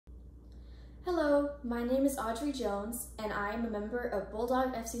Hello, my name is Audrey Jones, and I am a member of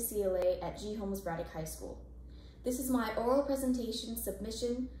Bulldog FCCLA at G. Holmes Braddock High School. This is my oral presentation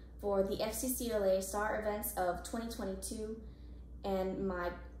submission for the FCCLA Star Events of 2022, and my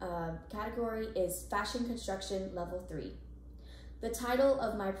category is Fashion Construction Level 3. The title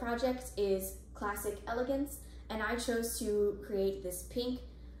of my project is Classic Elegance, and I chose to create this pink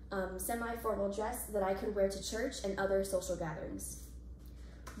semi-formal dress that I could wear to church and other social gatherings.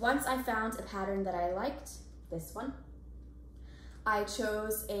 Once I found a pattern that I liked, this one, I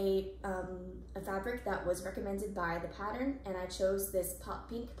chose a fabric that was recommended by the pattern, and I chose this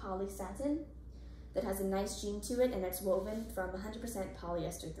pink poly satin that has a nice sheen to it, and it's woven from 100%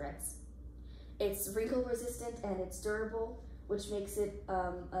 polyester threads. It's wrinkle resistant and it's durable, which makes it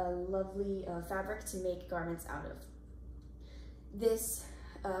a lovely fabric to make garments out of. This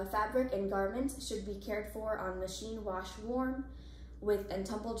fabric and garment should be cared for on machine wash warm and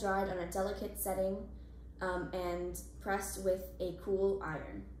tumble dried on a delicate setting and pressed with a cool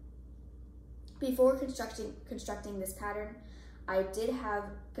iron. Before constructing this pattern, I did have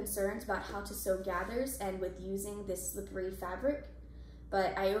concerns about how to sew gathers and with using this slippery fabric,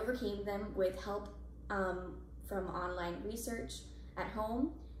 but I overcame them with help from online research at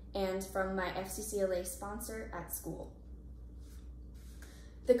home and from my FCCLA sponsor at school.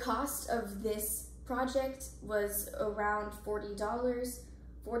 The cost of this project was around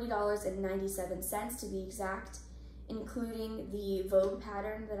 $40.97 to be exact, including the Vogue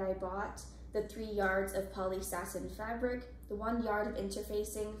pattern that I bought, the 3 yards of poly satin fabric, the 1 yard of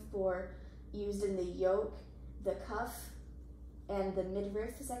interfacing used in the yoke, the cuff, and the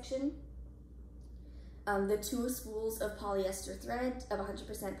midriff section, the 2 spools of polyester thread, of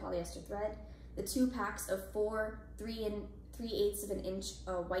 100% polyester thread, the 2 packs of 4 3/8 of an inch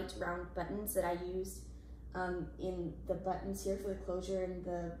white round buttons that I used in the buttons here for the closure in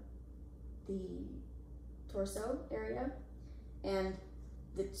the torso area, and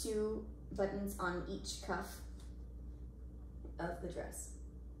the 2 buttons on each cuff of the dress.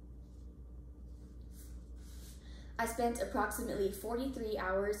 I spent approximately 43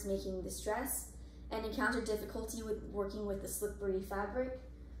 hours making this dress and encountered difficulty with working with the slippery fabric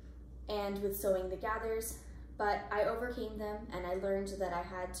and with sewing the gathers, but I overcame them, and I learned that I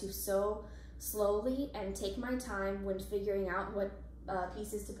had to sew slowly and take my time when figuring out what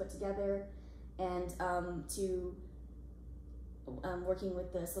pieces to put together, and working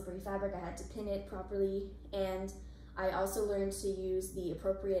with the slippery fabric, I had to pin it properly, and I also learned to use the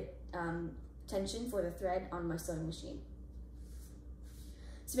appropriate tension for the thread on my sewing machine.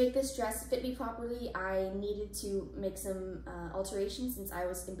 To make this dress fit me properly, I needed to make some alterations since I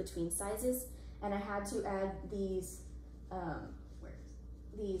was in between sizes, and I had to add these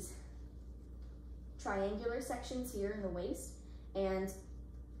triangular sections here in the waist, and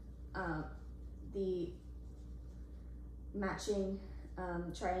the matching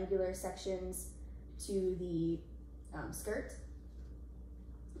triangular sections to the skirt.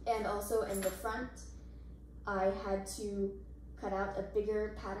 And also in the front, I had to cut out a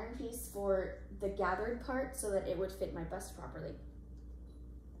bigger pattern piece for the gathered part so that it would fit my bust properly.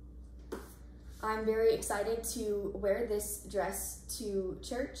 I'm very excited to wear this dress to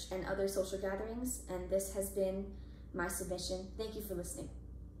church and other social gatherings, and this has been my submission. Thank you for listening.